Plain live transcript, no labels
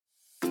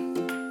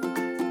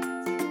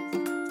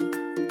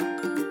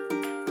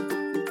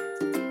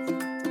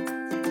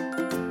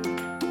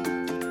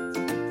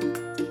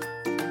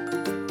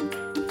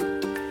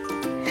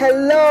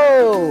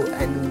Hello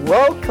and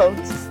welcome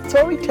to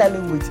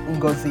Storytelling with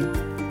Ngozi.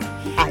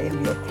 I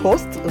am your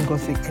host,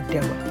 Ngozi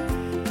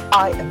Edema.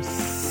 I am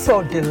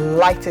so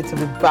delighted to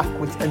be back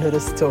with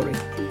another story.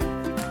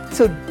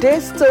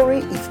 Today's story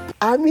is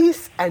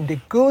Amice and the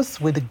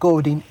Goose with the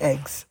Golden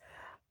Eggs,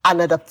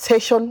 an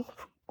adaptation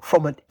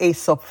from an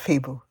Aesop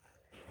fable.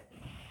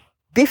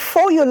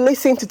 Before you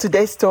listen to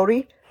today's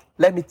story,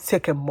 let me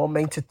take a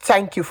moment to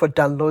thank you for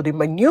downloading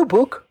my new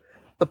book,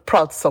 The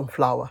Proud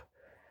Sunflower.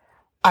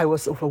 I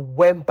was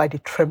overwhelmed by the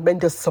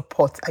tremendous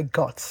support I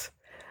got,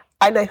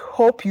 and I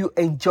hope you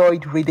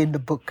enjoyed reading the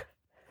book.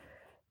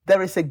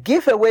 There is a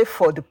giveaway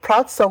for The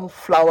Proud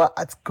Sunflower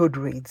at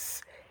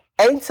Goodreads.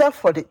 Enter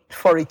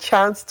for a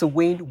chance to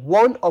win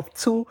one of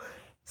two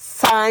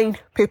signed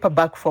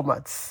paperback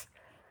formats.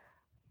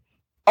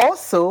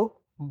 Also,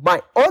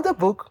 my other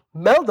book,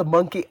 Mel the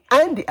Monkey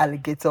and the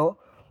Alligator,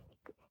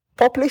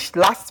 published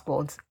last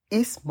month,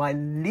 is my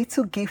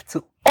little gift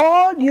to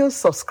all new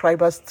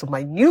subscribers to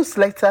my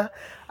newsletter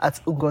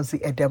at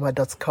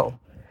ngoziedema.com.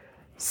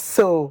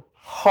 So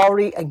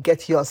hurry and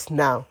get yours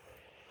now.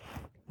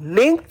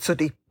 Link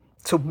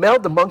to Mel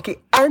the Monkey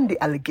and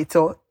the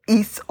Alligator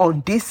is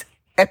on this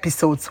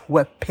episode's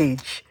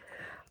webpage.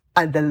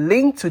 And the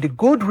link to the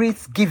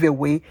Goodreads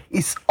giveaway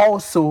is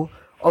also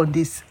on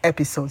this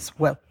episode's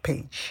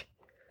webpage.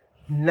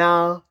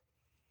 Now,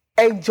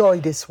 enjoy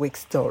this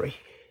week's story.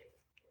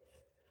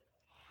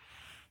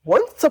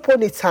 Once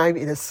upon a time,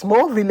 in a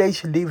small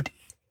village lived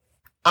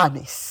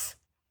Amice.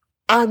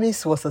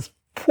 Amice was a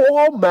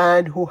poor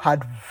man who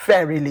had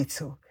very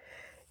little.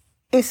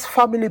 His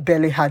family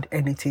barely had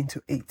anything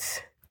to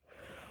eat.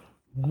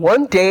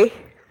 One day,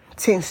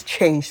 things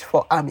changed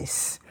for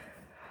Amice.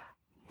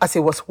 As he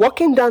was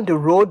walking down the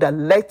road that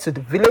led to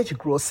the village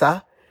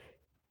grocer,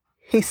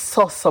 he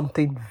saw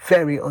something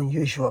very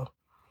unusual.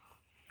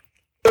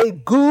 A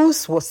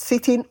goose was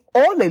sitting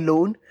all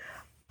alone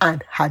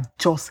and had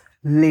just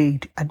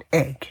laid an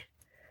egg.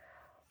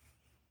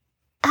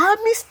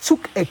 Amice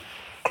took a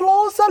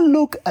closer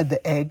look at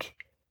the egg.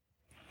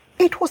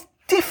 It was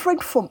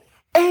different from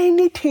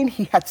anything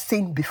he had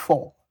seen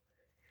before.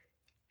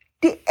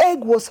 The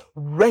egg was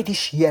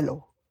reddish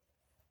yellow.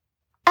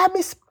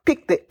 Amice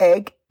picked the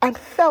egg and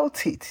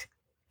felt it.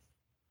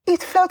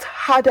 It felt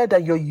harder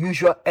than your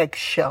usual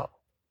eggshell.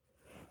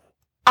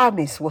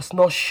 Amice was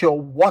not sure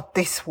what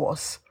this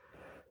was,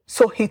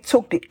 so he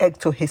took the egg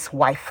to his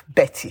wife,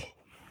 Betty.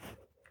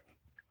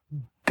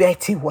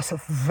 Betty was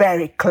a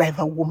very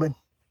clever woman.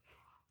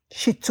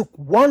 She took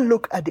one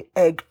look at the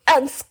egg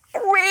and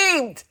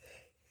screamed,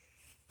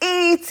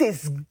 "It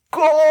is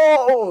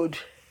gold!"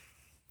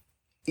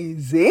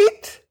 "Is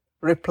it?"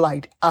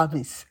 replied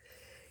Amice.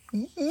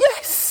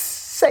 "Yes,"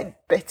 said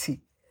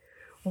Betty.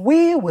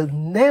 "We will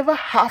never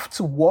have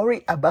to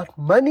worry about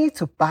money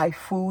to buy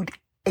food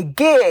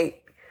again."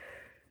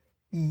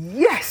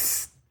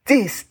 "Yes,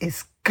 this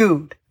is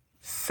good,"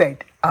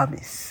 said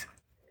Amice.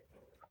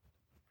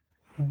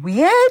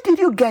 "Where did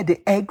you get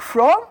the egg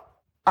from?"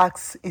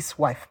 asked his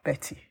wife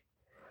Betty.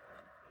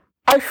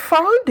 "I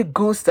found the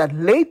goose that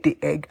laid the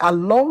egg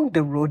along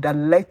the road that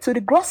led to the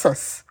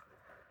grocer's."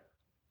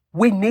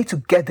 "We need to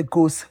get the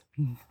goose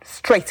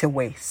straight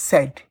away,"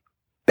 said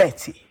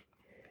Betty.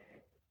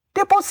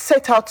 They both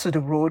set out to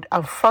the road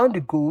and found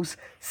the goose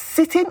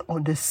sitting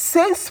on the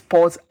same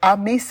spot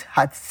Amice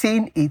had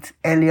seen it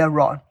earlier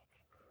on.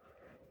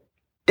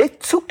 They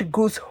took the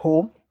goose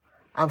home,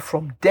 and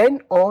from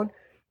then on,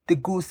 the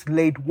goose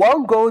laid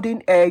one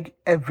golden egg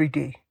every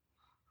day.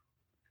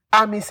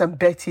 Amice and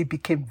Betty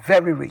became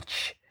very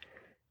rich.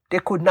 They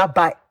could not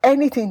buy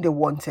anything they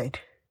wanted.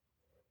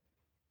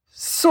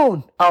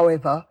 Soon,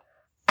 however,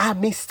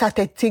 Amice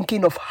started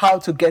thinking of how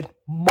to get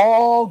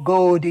more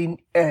golden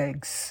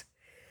eggs.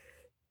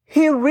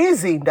 He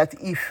reasoned that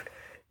if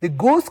the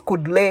goose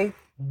could lay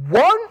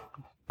one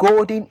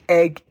golden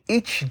egg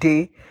each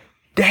day,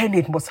 then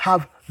it must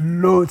have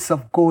loads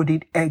of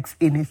golden eggs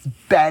in its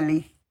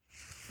belly.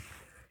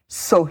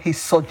 So he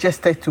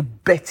suggested to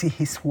Betty,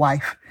 his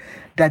wife,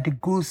 that the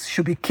goose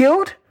should be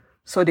killed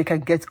so they can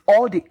get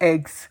all the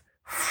eggs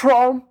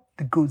from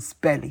the goose's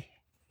belly.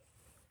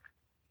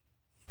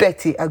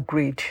 Betty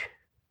agreed,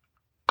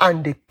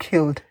 and they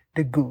killed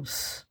the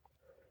goose.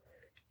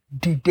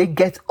 Did they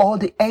get all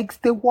the eggs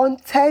they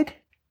wanted?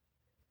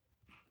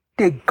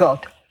 They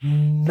got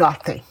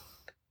nothing.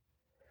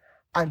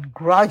 And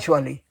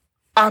gradually,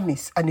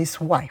 Amice and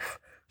his wife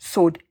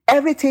sold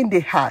everything they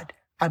had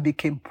and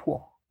became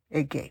poor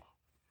again.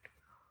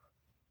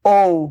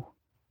 Oh,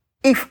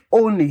 if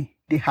only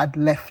they had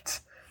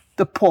left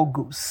the poor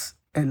goose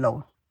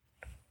alone.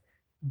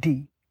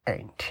 The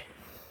end.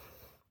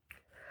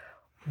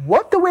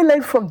 What do we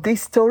learn from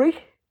this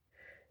story?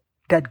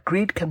 That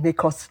greed can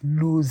make us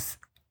lose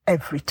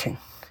everything.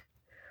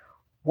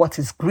 What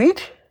is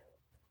greed?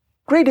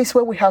 Greed is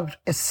when we have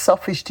a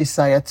selfish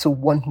desire to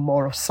want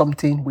more of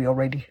something we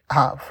already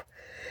have.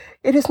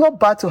 It is not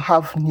bad to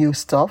have new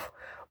stuff,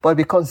 but it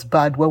becomes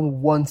bad when we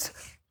want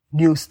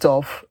new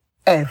stuff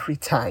every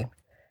time,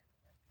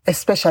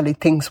 especially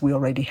things we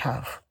already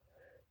have.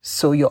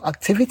 So your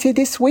activity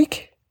this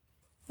week,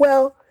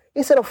 Well,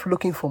 instead of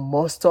looking for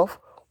more stuff,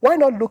 why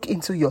not look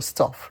into your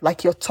stuff,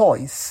 like your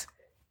toys?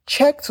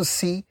 Check to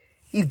see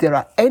if there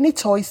are any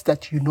toys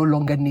that you no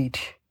longer need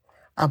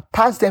and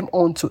pass them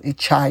on to a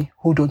child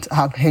who don't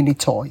have any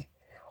toy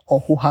or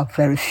who have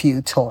very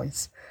few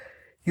toys.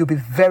 You'll be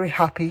very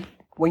happy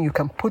when you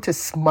can put a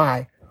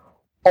smile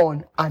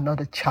on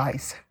another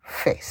child's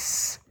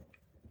face.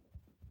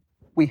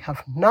 We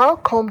have now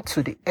come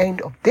to the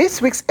end of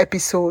this week's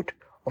episode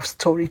of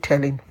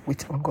Storytelling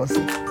with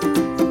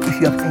Ngozi.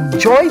 If you have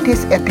enjoyed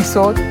this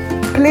episode,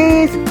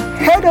 please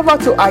head over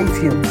to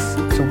iTunes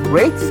to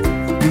rate,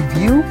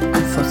 review,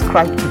 and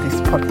subscribe to this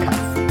podcast.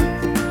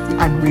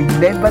 And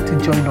remember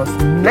to join us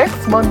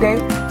next Monday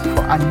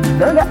for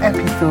another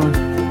episode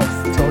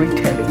of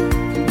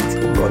Storytelling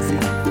with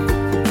Ngozi.